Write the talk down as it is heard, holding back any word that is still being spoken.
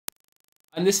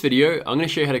In this video, I'm going to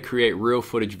show you how to create real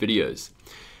footage videos.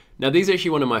 Now these are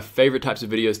actually one of my favorite types of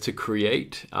videos to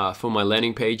create for my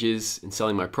landing pages and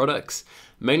selling my products,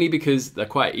 mainly because they're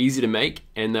quite easy to make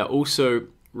and they're also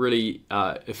really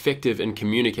effective in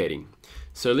communicating.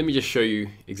 So let me just show you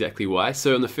exactly why.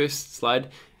 So on the first slide,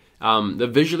 they're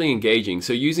visually engaging.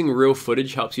 So using real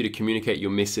footage helps you to communicate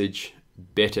your message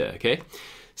better, okay?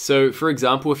 So for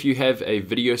example, if you have a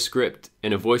video script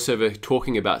and a voiceover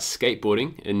talking about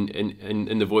skateboarding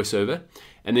in the voiceover,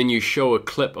 and then you show a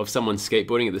clip of someone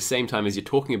skateboarding at the same time as you're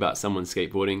talking about someone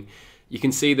skateboarding, you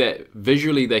can see that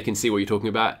visually they can see what you're talking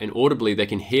about and audibly they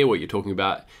can hear what you're talking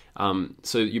about.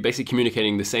 So you're basically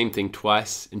communicating the same thing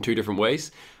twice in two different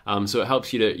ways. So it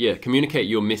helps you to communicate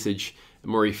your message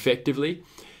more effectively.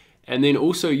 And then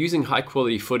also using high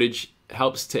quality footage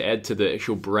helps to add to the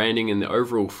actual branding and the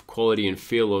overall quality and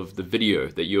feel of the video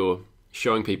that you're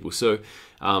showing people. So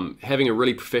having a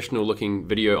really professional looking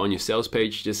video on your sales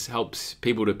page just helps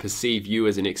people to perceive you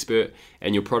as an expert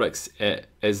and your products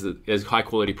as high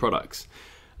quality products.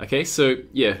 Okay, so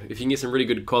yeah, if you can get some really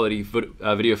good quality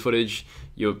video footage,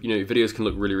 your videos can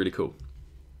look really, really cool.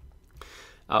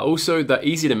 Also, they're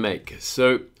easy to make.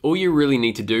 So all you really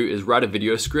need to do is write a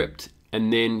video script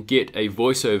and then get a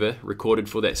voiceover recorded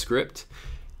for that script.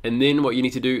 And then what you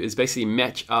need to do is basically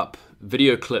match up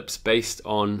video clips based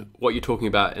on what you're talking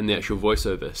about in the actual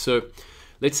voiceover. So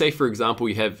let's say, for example,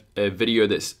 you have a video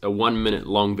that's a 1 minute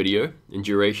long video in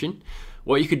duration.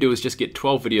 What you could do is just get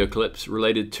 12 video clips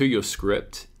related to your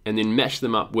script and then match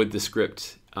them up with the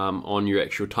script on your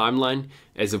actual timeline.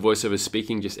 As the voiceover is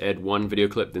speaking, just add one video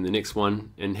clip, then the next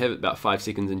one, and have it about 5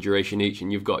 seconds in duration each,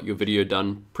 and you've got your video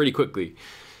done pretty quickly.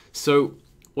 So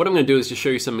what I'm going to do is just show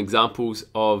you some examples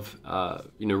of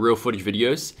real footage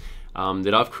videos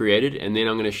that I've created, and then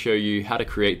I'm going to show you how to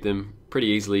create them pretty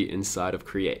easily inside of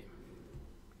Create.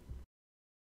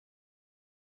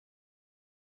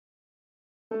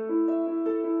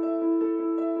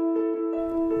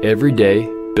 Every day,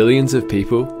 billions of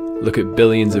people look at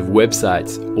billions of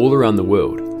websites all around the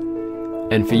world.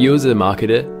 And for you as a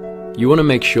marketer, you want to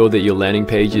make sure that your landing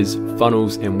pages,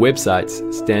 funnels, and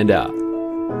websites stand out.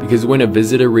 Because when a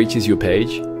visitor reaches your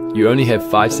page, you only have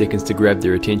 5 seconds to grab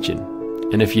their attention.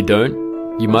 And if you don't,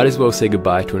 you might as well say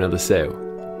goodbye to another sale.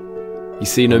 You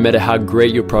see, no matter how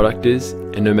great your product is,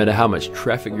 and no matter how much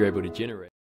traffic you're able to generate,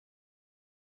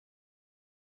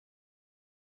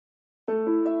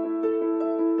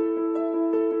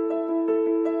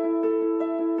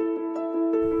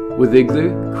 with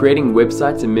Igloo, creating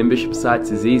websites and membership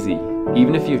sites is easy,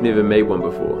 even if you've never made one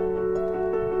before.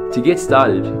 To get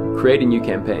started, create a new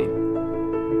campaign.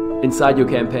 Inside your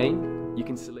campaign, you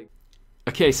can select...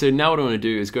 Okay, so now what I want to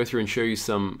do is go through and show you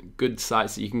some good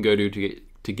sites that you can go to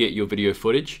get your video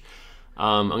footage.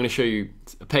 I'm going to show you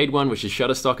a paid one, which is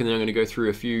Shutterstock, and then I'm going to go through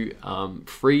a few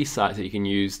free sites that you can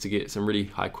use to get some really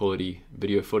high quality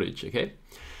video footage, okay?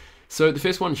 So the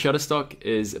first one, Shutterstock,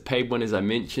 is a paid one, as I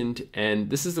mentioned, and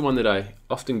this is the one that I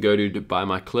often go to buy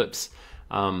my clips.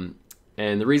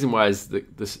 And the reason why is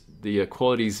the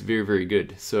quality is very, very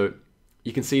good. So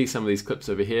you can see some of these clips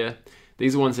over here.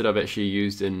 These are ones that I've actually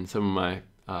used in some of my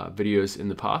videos in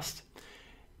the past.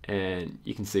 And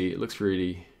you can see it looks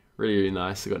really, really, really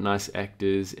nice. They've got nice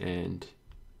actors and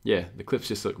yeah, the clips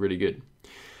just look really good.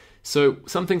 So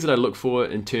some things that I look for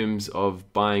in terms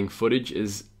of buying footage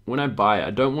is when I buy it,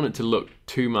 I don't want it to look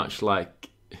too much like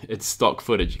it's stock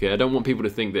footage, okay? I don't want people to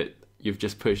think that you've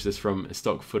just purchased this from a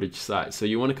stock footage site. So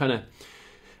you want to kind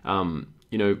of,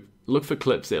 look for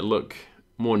clips that look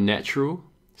more natural.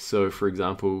 So for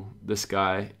example, this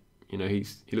guy, he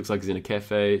looks like he's in a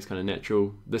cafe. It's kind of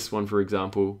natural. This one, for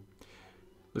example,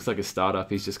 looks like a startup.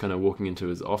 He's just kind of walking into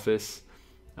his office.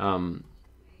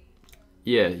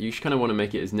 Yeah, you kind of want to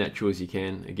make it as natural as you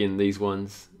can. Again, these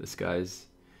ones, these guys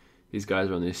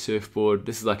are on their surfboard.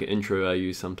 This is like an intro I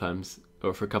use sometimes,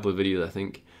 or for a couple of videos, I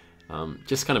think.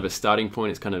 Just kind of a starting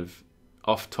point. It's kind of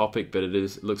off topic, but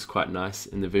it looks quite nice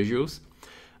in the visuals.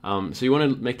 So you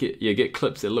want to make it, get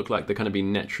clips that look like they're kind of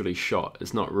being naturally shot.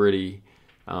 It's not really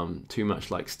too much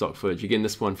like stock footage. Again,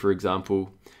 this one, for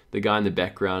example, the guy in the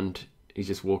background, he's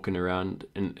just walking around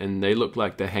and they look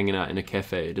like they're hanging out in a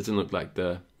cafe. It doesn't look like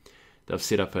they've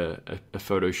set up a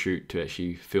photo shoot to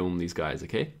actually film these guys,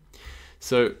 okay?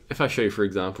 So if I show you, for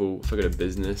example, if I go to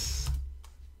business,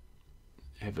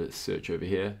 have a search over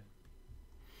here.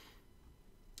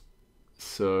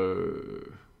 So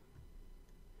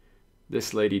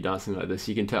this lady dancing like this,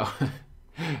 you can tell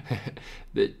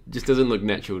that just doesn't look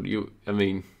natural.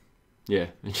 Yeah,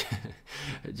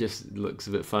 it just looks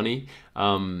a bit funny.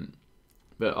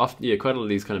 But often, yeah, quite a lot of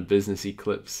these kind of businessy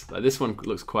clips. Like this one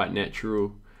looks quite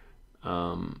natural.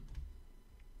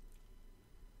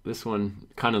 this one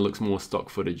kind of looks more stock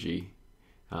footage-y.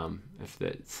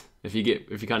 If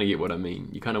you kind of get what I mean,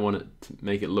 you kind of want it to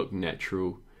make it look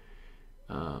natural.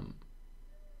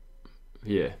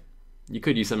 Yeah, you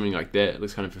could use something like that. It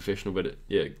looks kind of professional, but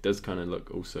it does kind of look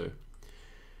also.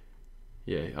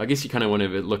 Yeah, I guess you kind of want to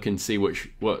look and see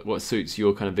what suits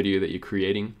your kind of video that you're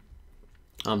creating.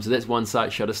 So that's one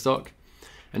site, Shutterstock.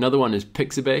 Another one is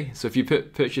Pixabay. So if you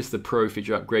purchase the Pro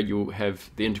feature upgrade, you'll have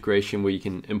the integration where you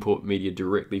can import media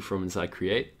directly from inside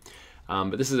Create.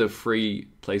 But this is a free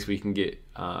place where you can get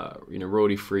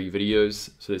royalty-free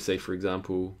videos. So let's say, for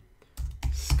example,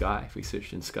 Sky. If we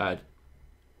searched in Sky,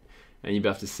 and you'll be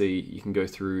able to see, you can go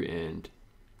through and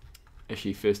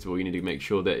actually, first of all, you need to make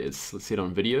sure that it's set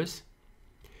on videos.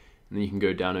 And then you can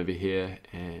go down over here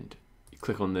and you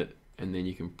click on that, and then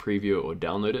you can preview it or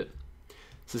download it.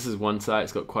 So this is one site.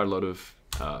 It's got quite a lot of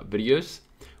videos.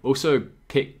 Also,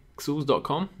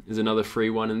 pixels.com is another free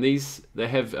one, and they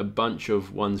have a bunch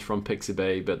of ones from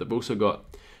Pixabay, but they've also got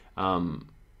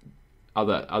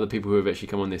other people who have actually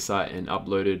come on their site and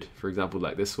uploaded, for example,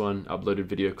 like this one, uploaded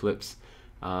video clips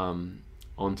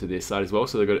onto their site as well.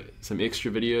 So they've got some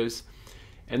extra videos.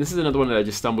 And this is another one that I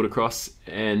just stumbled across,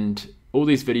 and all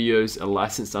these videos are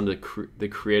licensed under the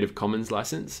Creative Commons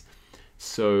license.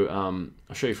 So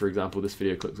I'll show you, for example, this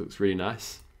video clip looks really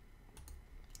nice.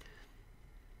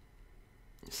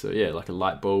 So yeah, like a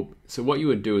light bulb. So what you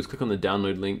would do is click on the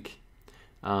download link,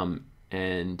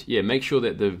 and yeah, make sure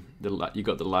that you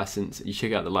got the license. You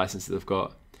check out the license that they've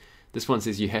got. This one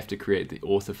says you have to create the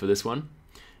author for this one.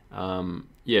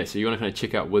 Yeah, so you want to kind of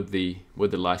check out with the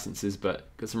licenses,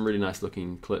 but got some really nice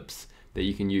looking clips that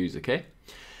you can use. Okay,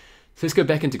 so let's go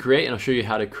back into Create, and I'll show you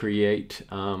how to create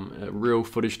a real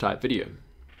footage type video.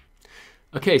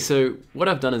 Okay, so what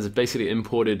I've done is I've basically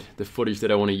imported the footage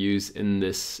that I want to use in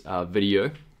this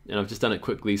video, and I've just done it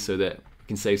quickly so that we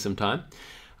can save some time.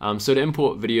 So to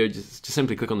import video, just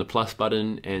simply click on the plus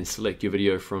button and select your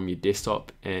video from your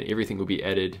desktop, and everything will be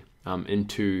added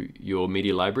into your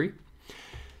media library.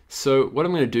 So what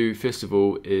I'm going to do first of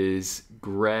all is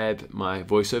grab my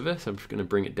voiceover. So I'm just going to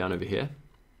bring it down over here.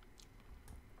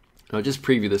 I'll just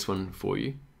preview this one for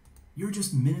you. You're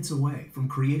just minutes away from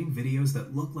creating videos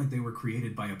that look like they were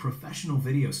created by a professional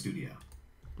video studio.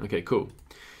 Okay, cool.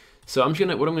 So what I'm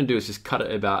gonna do is just cut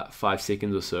it about 5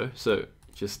 seconds or so. So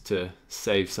just to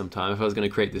save some time. If I was going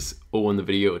to create this all in the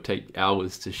video, it would take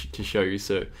hours to show you.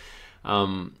 So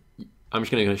I'm just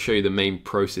going to show you the main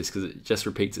process because it just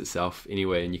repeats itself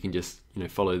anyway, and you can just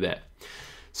follow that.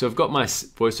 So I've got my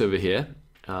voiceover here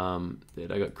that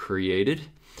I got created,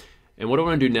 and what I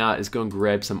want to do now is go and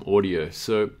grab some audio.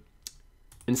 So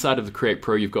inside of the Create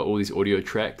Pro, you've got all these audio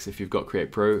tracks if you've got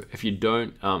Create Pro. If you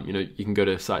don't, you can go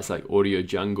to sites like Audio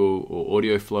Jungle or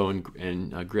Audio Flow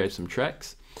and grab some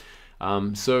tracks.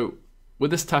 So with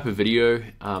this type of video,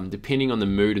 depending on the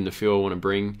mood and the feel I want to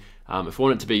bring, if I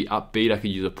want it to be upbeat, I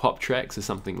could use a pop track, so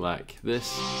something like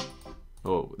this.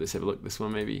 Oh, let's have a look, this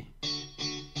one maybe.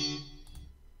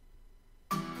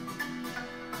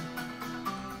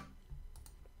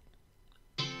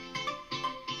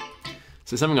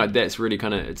 So something like that's really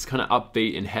it's kind of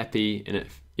upbeat and happy, and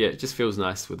it just feels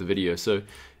nice with the video. So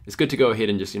it's good to go ahead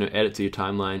and just add it to your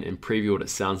timeline and preview what it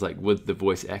sounds like with the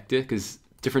voice actor, because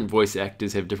different voice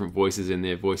actors have different voices, and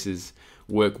their voices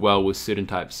work well with certain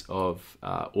types of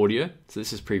audio. So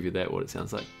let's just preview that, what it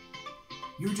sounds like.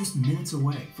 You're just minutes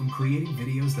away from creating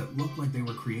videos that look like they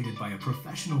were created by a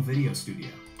professional video studio.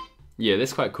 Yeah,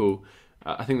 that's quite cool.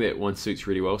 I think that one suits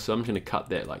really well, so I'm just going to cut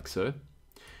that like so.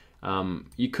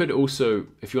 You could also,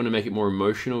 if you want to make it more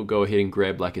emotional, go ahead and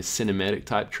grab like a cinematic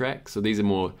type track. So these are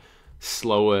more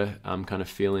slower kind of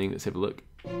feeling. Let's have a look.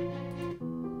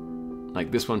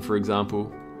 Like this one, for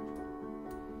example.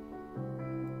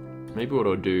 Maybe what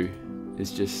I'll do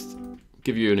is just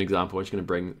give you an example. I'm just going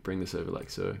to bring this over like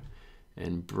so,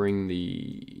 and bring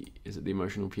is it the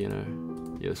emotional piano?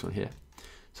 Yeah, this one here.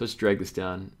 So let's drag this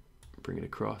down, bring it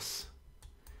across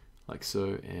like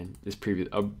so, and this preview.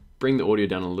 I'll bring the audio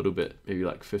down a little bit, maybe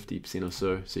like 50% or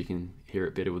so you can hear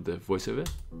it better with the voiceover.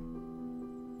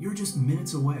 You're just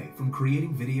minutes away from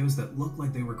creating videos that look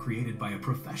like they were created by a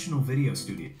professional video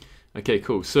studio. Okay,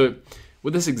 cool. So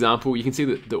with this example, you can see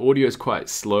that the audio is quite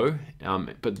slow,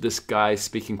 but this guy is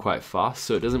speaking quite fast,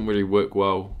 so it doesn't really work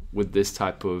well with this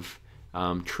type of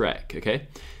track, okay?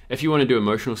 If you want to do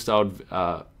emotional styled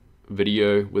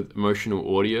video with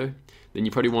emotional audio, then you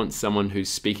probably want someone who's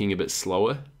speaking a bit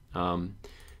slower,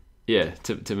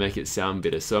 to make it sound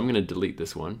better. So I'm going to delete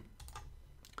this one,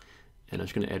 and I'm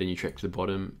just going to add a new track to the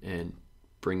bottom and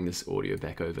bring this audio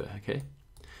back over, okay?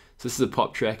 So this is a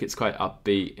pop track, it's quite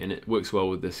upbeat, and it works well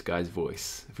with this guy's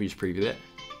voice. If we just preview that.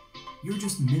 You're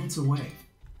just minutes away.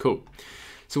 Cool.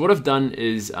 So what I've done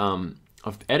is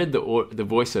I've added the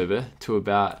voiceover to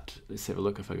about, let's have a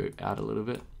look if I go out a little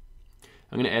bit.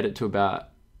 I'm going to add it to about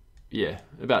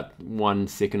 1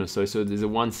 second or so. So there's a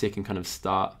 1 second kind of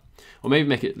start, or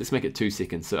maybe let's make it 2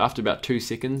 seconds. So after about 2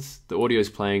 seconds, the audio is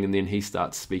playing and then he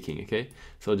starts speaking, okay?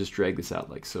 So I'll just drag this out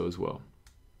like so as well.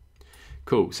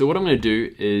 Cool, so what I'm going to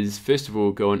do is first of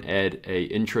all go and add a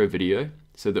intro video.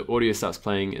 So the audio starts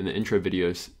playing and the intro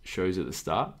video shows at the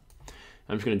start.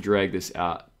 I'm just going to drag this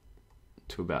out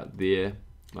to about there,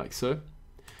 like so.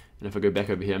 And if I go back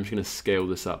over here, I'm just going to scale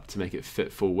this up to make it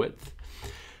fit full width.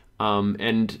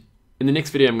 And in the next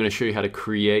video, I'm going to show you how to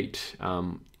create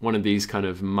one of these kind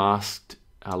of masked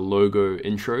logo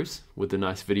intros with a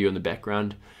nice video in the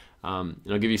background. And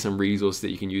I'll give you some resources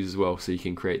that you can use as well so you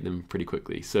can create them pretty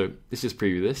quickly. So let's just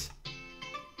preview this.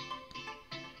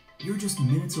 You're just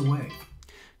minutes away.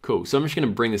 Cool, so I'm just going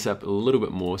to bring this up a little bit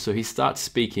more. So he starts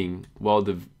speaking while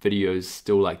the video is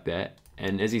still like that.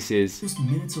 And as he says, just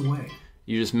minutes away.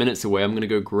 You're just minutes away. I'm going to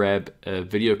go grab a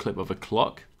video clip of a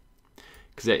clock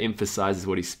because that emphasizes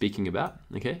what he's speaking about,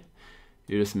 okay?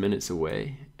 You're just minutes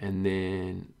away. And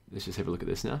then let's just have a look at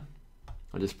this now.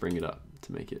 I'll just bring it up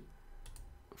to make it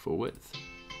full width.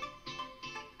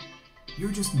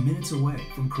 You're just minutes away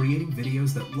from creating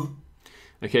videos that look...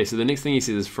 Okay, so the next thing he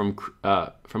says is from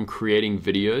creating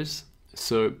videos.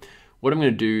 So what I'm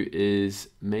going to do is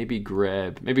maybe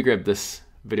grab this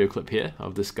video clip here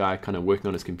of this guy kind of working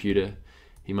on his computer.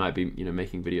 He might be,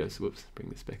 making videos. Whoops, bring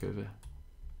this back over.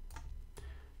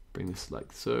 Bring this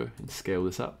like so and scale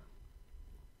this up.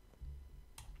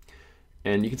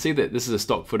 And you can see that this is a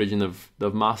stock footage and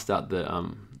they've masked out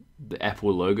the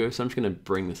Apple logo. So I'm just going to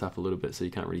bring this up a little bit so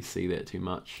you can't really see that too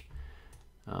much.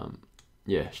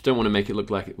 Yeah, just don't want to make it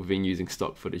look like we've been using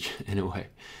stock footage in a way.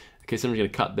 Okay, so I'm just going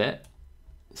to cut that.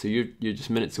 So you're just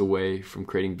minutes away from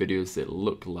creating videos that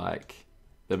look like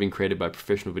they've been created by a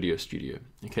professional video studio.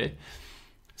 Okay,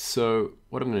 so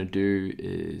what I'm going to do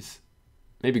is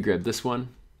maybe grab this one.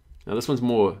 Now this one's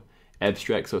more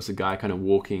abstract, so it's a guy kind of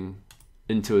walking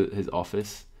into his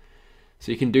office.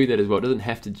 So you can do that as well. It doesn't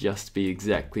have to just be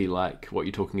exactly like what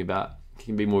you're talking about. It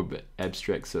can be more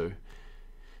abstract, so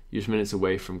you're just minutes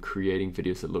away from creating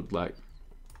videos that look like,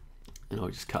 and I'll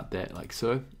just cut that like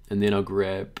so. And then I'll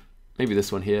grab maybe this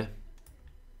one here.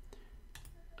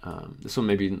 This one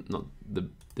maybe not the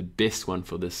best one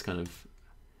for this kind of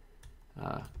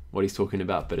what he's talking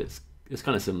about, but it's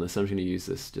kind of similar. So I'm just going to use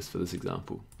this just for this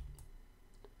example.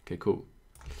 Okay, cool.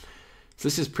 So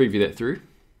let's just preview that through.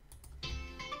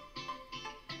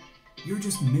 You're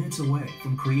just minutes away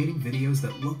from creating videos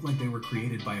that look like they were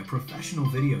created by a professional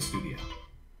video studio.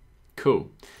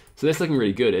 Cool. So that's looking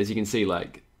really good. As you can see,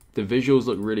 like the visuals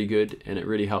look really good, and it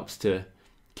really helps to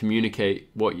communicate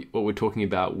what we're talking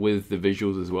about with the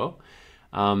visuals as well.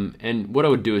 And what I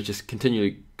would do is just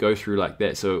continually go through like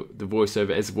that. So the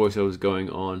voiceover, as the voiceover is going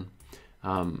on.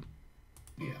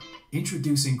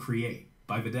 Introducing Create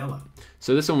by Vidello.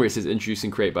 So this one where it says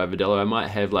Introducing Create by Vidello, I might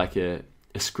have like a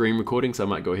screen recording. So I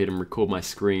might go ahead and record my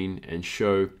screen and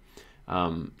show,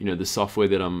 the software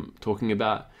that I'm talking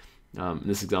about. In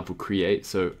this example, Create.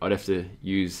 So I'd have to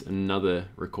use another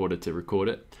recorder to record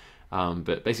it.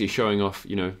 But basically showing off,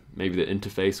 maybe the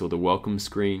interface or the welcome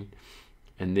screen.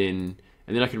 And then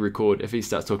I can record, if he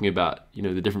starts talking about,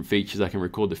 the different features, I can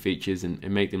record the features and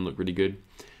make them look really good.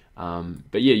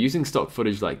 But yeah, using stock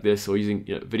footage like this, or using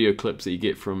video clips that you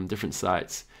get from different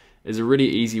sites, is a really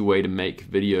easy way to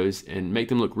make videos and make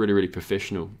them look really, really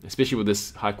professional, especially with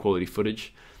this high quality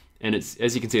footage. And it's,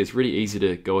 as you can see, it's really easy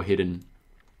to go ahead and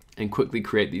quickly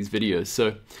create these videos.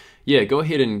 So yeah, go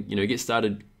ahead and get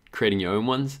started creating your own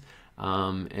ones.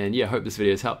 And yeah, I hope this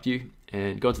video has helped you.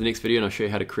 And go on to the next video and I'll show you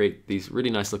how to create these really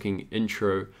nice looking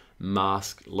intro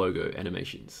mask logo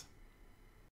animations.